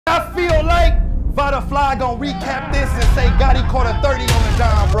I feel like Vada gonna recap this and say Gotti caught a 30 on the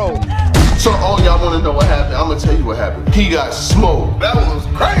John Road. So all y'all wanna know what happened? I'm gonna tell you what happened. He got smoked. That was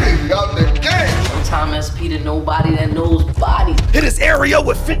crazy out the game. Sometimes SP to nobody that knows body. Hit his area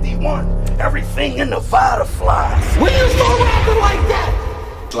with 51. Everything in the Vada flies. When you start rapping like that?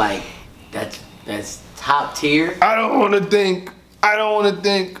 Like, that's top tier. I don't wanna think.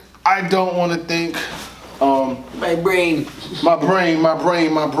 My brain.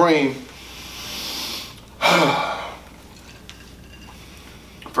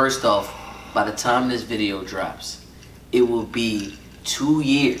 First off, by the time this video drops, it will be 2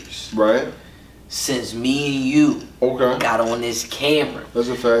 years. Right. Since me and you got on this camera. That's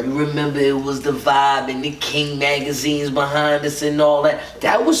a fact. You remember it was the Vibe and the King magazines behind us and all that.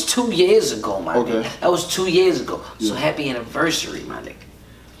 That was 2 years ago, my nigga. That was 2 years ago. Yeah. So happy anniversary, my nigga.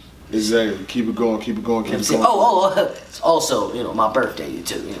 Exactly. Keep it going, keep it going, keep it going. It's also, you know, my birthday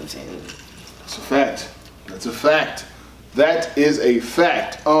too, you know what I'm saying? That's a fact. That's a fact. That is a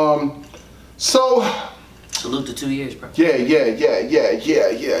fact. So salute to 2 years, bro. Yeah.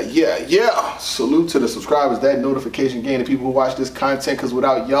 Salute to the subscribers, that notification gang, the people who watch this content, because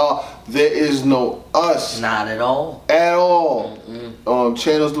without y'all, there is no us. Not at all. At all.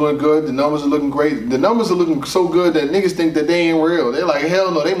 Channel's doing good. The numbers are looking great. The numbers are looking so good that niggas think that they ain't real. They're like,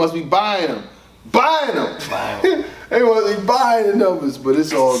 hell no, they must be buying them. They must be buying the numbers. But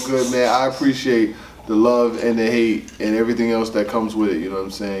it's all good, man. I appreciate the love and the hate and everything else that comes with it. You know what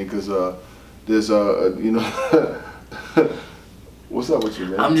I'm saying? Because there's you know, what's up with you,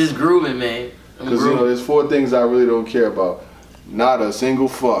 man? I'm just grooving, man. Because you know, there's 4 things I really don't care about. Not a single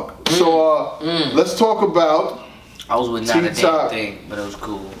fuck. So let's talk about. I was with not a damn thing, but it was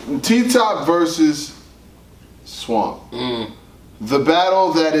cool. T-Top versus Swamp. The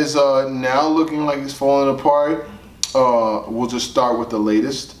battle that is now looking like it's falling apart. We'll just start with the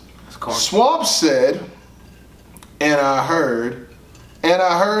latest. Swamp said, and I heard,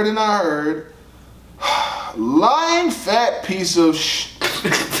 lying fat piece of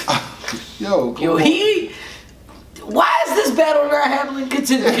Yo, why is this battle not happening?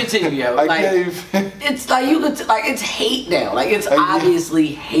 Continue, yo. It's like you could, like, it's hate now. Like, it's obviously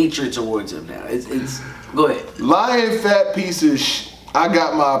hatred towards him now. It's go ahead. Lying fat piece of I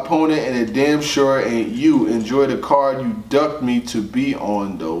got my opponent and it damn sure ain't you. Enjoy the card you ducked me to be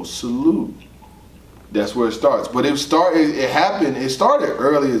on though. Salute. That's where it starts. But it started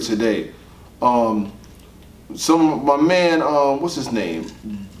earlier today. My man, what's his name?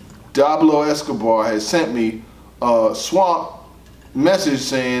 Dablo Escobar has sent me a Swamp message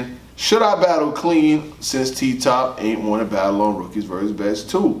saying, should I battle clean since T-Top ain't want to battle on Rookies vs. Vets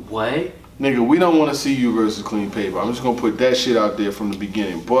 2? What? Nigga, we don't want to see you versus Clean Paper. I'm just going to put that shit out there from the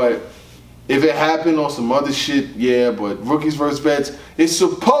beginning. But if it happened on some other shit, yeah, but Rookies vs. Vets, it's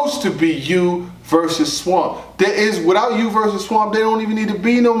supposed to be you versus Swamp. There is, without you versus Swamp, there don't even need to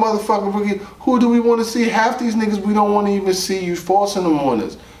be no motherfucking Rookie. Who do we want to see? Half these niggas we don't want to even see. You forcing them on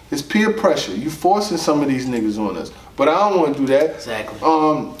us. It's peer pressure. You forcing some of these niggas on us. But I don't want to do that. Exactly.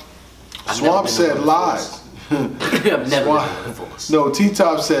 Swamp said lies. I've never been force. No,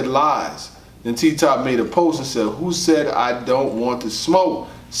 T-Top said lies. Then T-Top made a post and said, who said I don't want to smoke?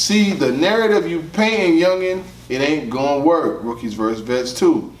 See, the narrative you painting, youngin', it ain't gonna work. Rookies vs. Vets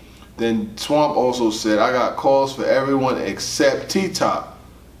 2. Then Swamp also said, I got calls for everyone except T-Top.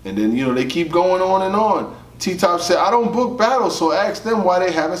 And then, you know, they keep going on and on. T-Top said, I don't book battles, so ask them why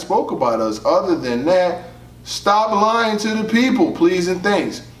they haven't spoke about us. Other than that, stop lying to the people, please and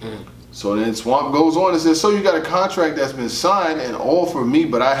thanks. So then Swamp goes on and says, so you got a contract that's been signed and all for me,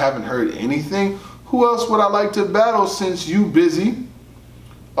 but I haven't heard anything? Who else would I like to battle since you busy?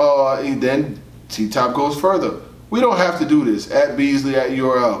 And then T-Top goes further. We don't have to do this. At Beasley at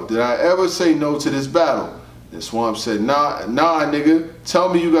URL. Did I ever say no to this battle? And Swamp said, nah, nigga. Tell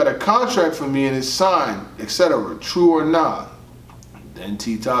me you got a contract for me and it's signed, etc. True or not? Then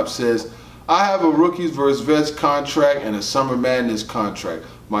T-Top says, I have a Rookies vs. Vets contract and a Summer Madness contract.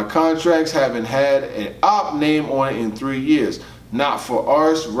 My contracts haven't had an op name on it in 3 years. Not for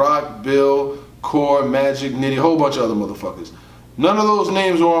Arse, Rock, Bill, Core, Magic, Nitty, a whole bunch of other motherfuckers. None of those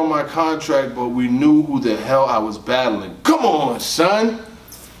names were on my contract, but we knew who the hell I was battling. Come on, son.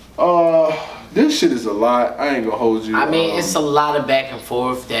 This shit is a lot. I ain't gonna hold you. I mean, it's a lot of back and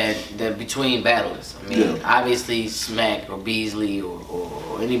forth that between battlers. I mean, obviously Smack or Beasley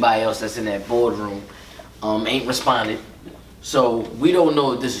or anybody else that's in that boardroom ain't responded. So we don't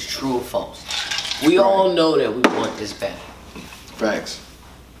know if this is true or false. We all know that we want this battle. Facts.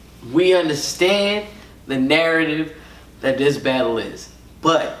 We understand the narrative that this battle is.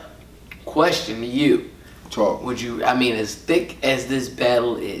 But, question to you, Talk. Would you? I mean, as thick as this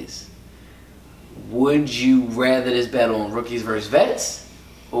battle is, would you rather this battle on rookies versus vets,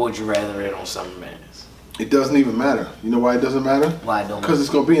 or would you rather it on Summer Madness? It doesn't even matter. You know why it doesn't matter? Why don't? Because it's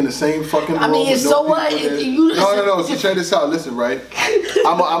gonna be in the same fucking room. I mean, it's so what? No. So check this out. Listen, right?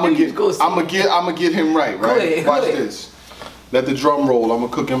 I'm gonna get him right. Go ahead, Watch this. Let the drum roll. I'm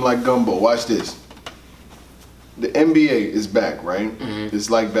gonna cook him like gumbo. Watch this. The NBA is back, right? Mm-hmm. It's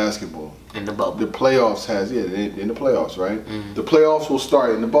like basketball. In the bubble. The playoffs in the playoffs, right? Mm-hmm. The playoffs will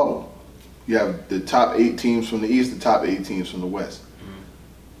start in the bubble. You have the top 8 teams from the East, the top 8 teams from the West.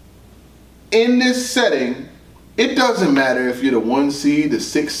 In this setting, it doesn't matter if you're the 1 seed, the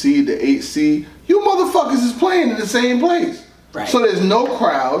 6 seed, the 8 seed. You motherfuckers is playing in the same place. Right. So there's no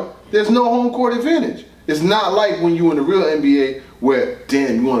crowd. There's no home court advantage. It's not like when you in the real NBA where,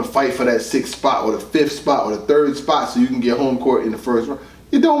 damn, you want to fight for that 6th spot or the 5th spot or the 3rd spot so you can get home court in the first round.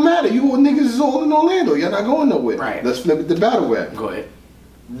 It don't matter. You niggas is all in Orlando. You're not going nowhere. Right. Let's flip it to battle rap. Go ahead.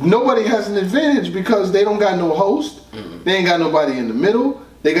 Nobody has an advantage because they don't got no host. They ain't got nobody in the middle.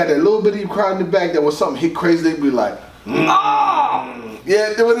 They got that little bitty crowd in the back that was something hit crazy. They'd be like, Oh!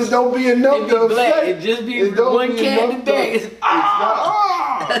 yeah, it don't be enough to affect. It just be one cat in the back.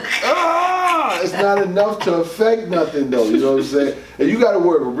 It's not enough to affect nothing though. You know what I'm saying? And you got to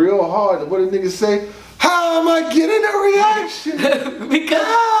work real hard. And what the niggas say? How am I getting a reaction?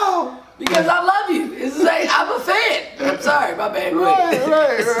 Because I love you. It's like I'm a fan. I'm sorry, my bad.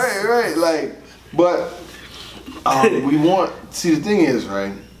 Right. Like, but we want. See, the thing is,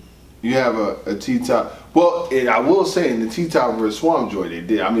 right? You have a T-Top. Well, and I will say in the T-Top versus Swamp Joy, they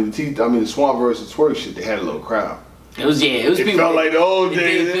did. I mean, the Swamp versus Twerk shit, they had a little crowd. It was It felt like the old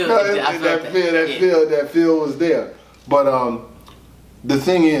days. That feel was there. But the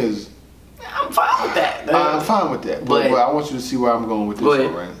thing is, I'm fine with that. I'm fine with that. But I want you to see where I'm going with this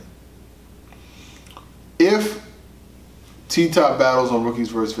one, right? If T-Top battles on rookies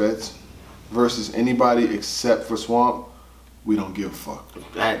versus vets versus anybody except for Swamp, we don't give a fuck.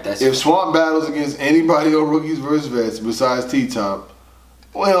 If Swamp battles against anybody on rookies versus vets besides T-Top,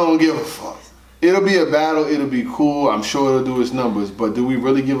 we don't give a fuck. It'll be a battle. It'll be cool. I'm sure it'll do its numbers. But do we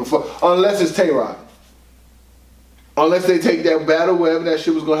really give a fuck? Unless it's Tay-Rock. Unless they take that battle, wherever that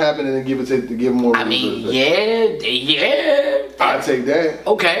shit was gonna happen, and then give him more. I mean, yeah. I'd take that.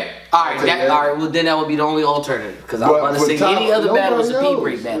 Okay. All right. All right. Well, then that would be the only alternative. Because I was about to say any other battle is a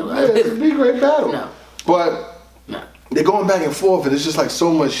B-grade battle. Yeah, it's a B-grade battle. No. But they're going back and forth, and it's just like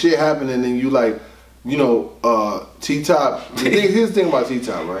so much shit happening, and you like, you know, T-Top. Here's the thing about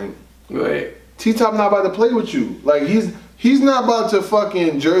T-Top, right? Right. T-Top not about to play with you. Like he's not about to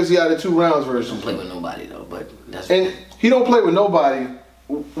fucking jersey out of 2 rounds versus. Don't play with nobody though, but that's. And he don't play with nobody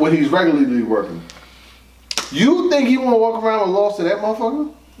when he's regularly working. You think he want to walk around with loss to that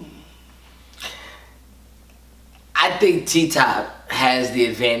motherfucker? I think T-Top has the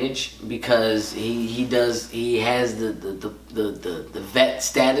advantage because he has the vet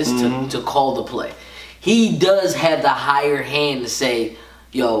status to call the play. He does have the higher hand to say,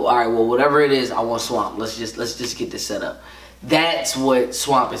 yo, all right, well, whatever it is, I want Swamp. Let's just get this set up. That's what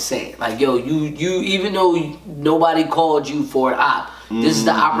Swamp is saying. Like, yo, you even though nobody called you for an op, this is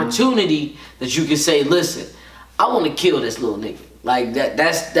the opportunity that you can say, listen, I want to kill this little nigga. Like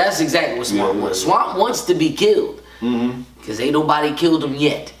that's exactly what Swamp wants. Swamp wants to be killed because ain't nobody killed him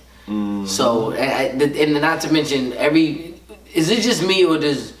yet. So, and not to mention is it just me or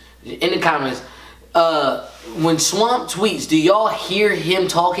does in the comments? When Swamp tweets, do y'all hear him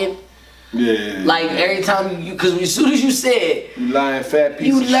talking? Yeah. Like every time because as soon as you said, you lying fat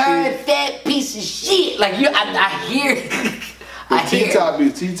piece of shit. You lying fat piece of shit. Like I hear.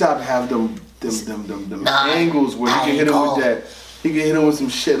 T-Top have them angles where he can hit him with that. He can hit him with some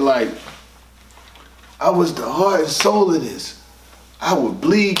shit like, I was the heart and soul of this. I would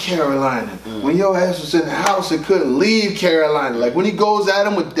bleed Carolina. When your ass was in the house and couldn't leave Carolina. Like when he goes at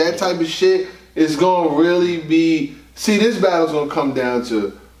him with that type of shit, it's gonna really be. See, this battle's gonna come down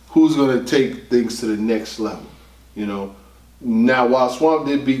to who's gonna take things to the next level. You know. Now, while Swamp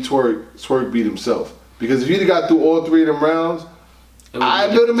did beat Twerk beat himself because if he'd have got through all 3 of them rounds, I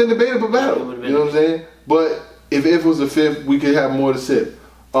would have been debatable battle. You know what I'm saying? But if it was a 5th, we could have more to sip.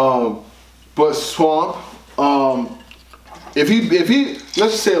 But Swamp, if he let's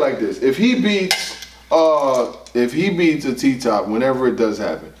just say it like this: if he beats a T-Top, whenever it does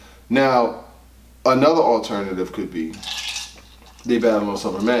happen. Now, another alternative could be they battle on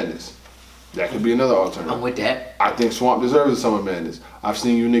Summer Madness. That could be another alternative. I'm with that. I think Swamp deserves a Summer Madness. I've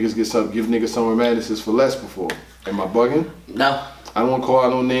seen you niggas give niggas Summer Madnesses for less before. Am I bugging? No. I don't want to call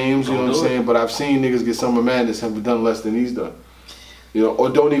out no names, you know what I'm saying? But I've seen niggas get Summer Madness have done less than he's done. You know, or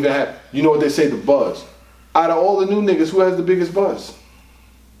don't even have, you know what they say, the buzz. Out of all the new niggas, who has the biggest buzz?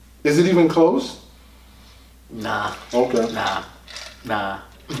 Is it even close? Nah. Okay. Nah.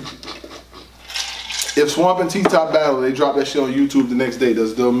 If Swamp and T-Top battle, they drop that shit on YouTube the next day,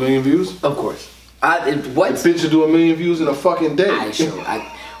 does it do 1 million views? Of course. What? The bitch should do 1 million views in a fucking day.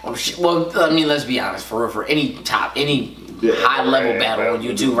 Well, I mean, let's be honest. For any high level battle on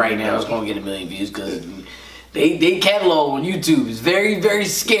YouTube right now, it's gonna get 1 million views because they catalog on YouTube is very, very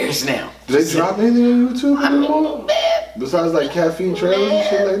scarce now. Do they drop anything on YouTube anymore? Man. Besides like caffeine trailers and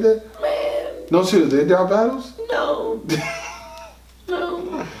shit like that? Man. No shit, they drop battles? No.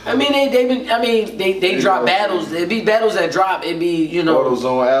 No. I mean they drop battles. It'd be battles that drop. It'd be, you know,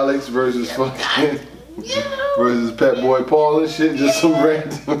 AutoZone Alex versus fucking versus Pet Boy Paul and shit, just some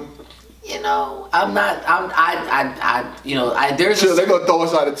random. You know, there's sure, they're gonna throw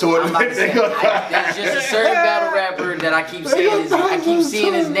us out of tournament. There's just a certain battle rapper that I keep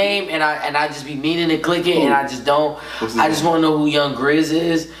seeing his name, and I just be meaning to click it, and I just don't. I just want to know who Young Grizz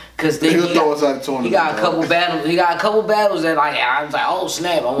is, cause he got a couple battles. He got a couple battles that I was like, oh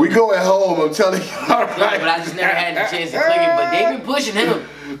snap! We going home. I'm telling you. All right. But I just never had the chance to click it. But they've been pushing him.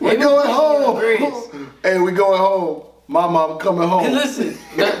 We going home. Hey, we going home. Mama, I'm coming home. Hey, listen,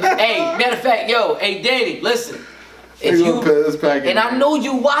 hey, matter of fact, hey, Danny, listen. If you, and I know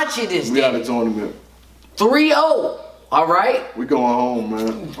you watching this, we Danny. Out of tournament. 3-0, all right? We going home,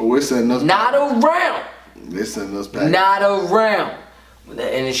 man. We're sending us not back. Around. They're sending us back. Not around.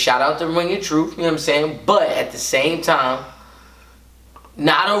 And shout out to Ring Your Truth, you know what I'm saying? But at the same time,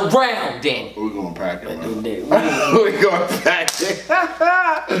 not around, Danny. We're going to pack it, man. We're going to pack it.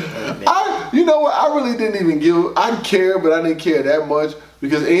 You know what? I really didn't even I care, but I didn't care that much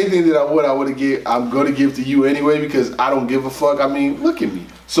because anything that I would have given, I'm going to give to you anyway because I don't give a fuck. I mean, look at me.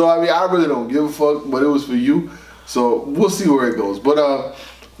 So, I mean, I really don't give a fuck, but it was for you. So, we'll see where it goes. But, what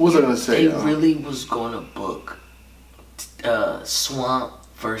was I going to say? They really was going to book Swamp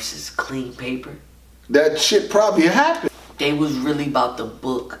versus Clean Paper. That shit probably happened. They was really about to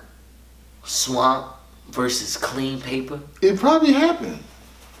book Swamp versus Clean Paper. It probably happened.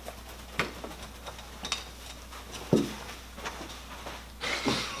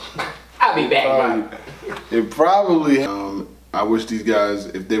 I'll be back. It probably. I wish these guys,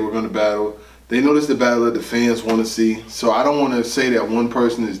 if they were going to battle, they know this is the battle that the fans want to see. So I don't want to say that one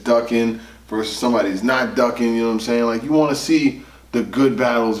person is ducking versus somebody's not ducking. You know what I'm saying? Like you want to see the good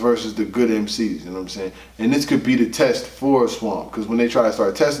battles versus the good MCs, you know what I'm saying? And this could be the test for Swamp, because when they try to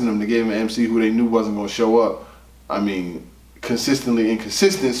start testing him, they gave him an MC who they knew wasn't going to show up. I mean, consistently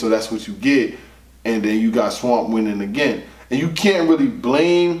inconsistent, so that's what you get. And then you got Swamp winning again. And you can't really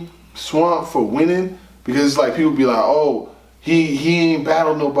blame Swamp for winning, because it's like people be like, oh, he ain't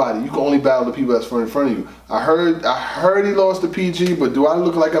battled nobody. You can only battle the people that's in front of you. I heard he lost to PG, but do I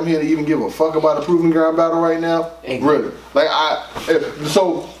look like I'm here to even give a fuck about a proving ground battle right now? Really? Like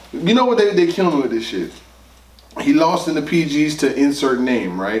so you know what they killing me with this shit? He lost in the PGs to insert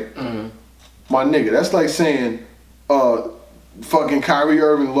name, right? Mm-hmm. My nigga, that's like saying fucking Kyrie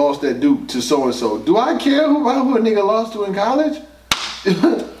Irving lost at Duke to so and so. Do I care who a nigga lost to in college?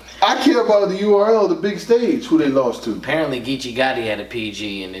 I care about the URL, the big stage, who they lost to. Apparently, Geechee Gotti had a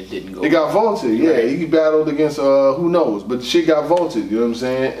PG and it didn't go. It got vaulted, yeah. Right. He battled against who knows, but the shit got vaulted. You know what I'm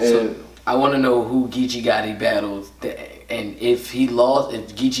saying? And so I want to know who Geechee Gotti battled, and if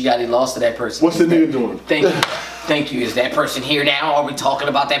Geechee Gotti lost to that person. What's the nigga doing? Thank you. Is that person here now? Are we talking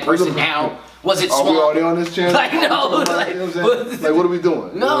about that person now? Was it Swamp? Are we already on this channel? Like, no. Like, you know what I'm saying? Like, what are we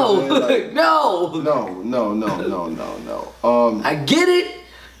doing? No. You know like, no. No. I get it,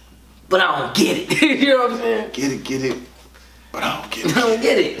 but I don't get it. You know what I'm saying? Get it, but I don't get it. I don't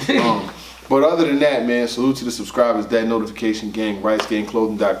get it. But other than that, man, salute to the subscribers, that notification gang,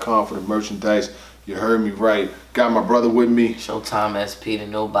 rightsgangclothing.com for the merchandise. You heard me right. Got my brother with me. Showtime SP to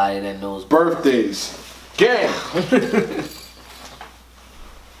nobody that knows birthdays. Gang.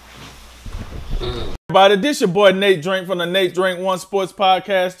 Everybody, this your boy Nate Drink from the Nate Drink One Sports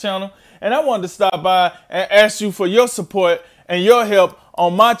Podcast channel, and I wanted to stop by and ask you for your support and your help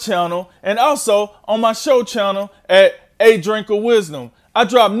on my channel and also on my show channel at A Drink of Wisdom. I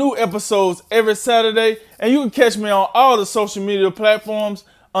drop new episodes every Saturday, and you can catch me on all the social media platforms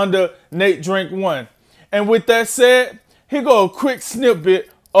under Nate Drink One. And with that said, here go a quick snippet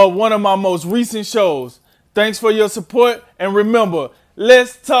of one of my most recent shows. Thanks for your support, and remember,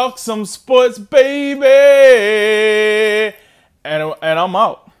 let's talk some sports, baby. And I'm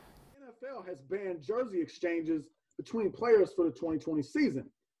out. NFL has banned jersey exchanges between players for the 2020 season.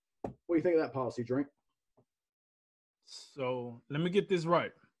 What do you think of that policy, Drink? So let me get this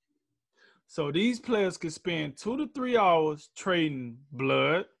right. So these players could spend 2 to 3 hours trading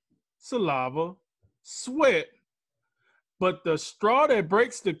blood, saliva, sweat. But the straw that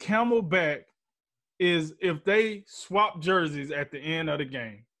breaks the camel back is if they swap jerseys at the end of the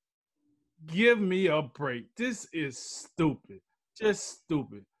game. Give me a break. This is stupid. Just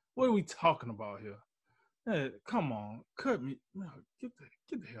stupid. What are we talking about here? Come on. Cut me. No, get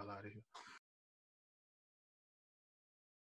the hell out of here.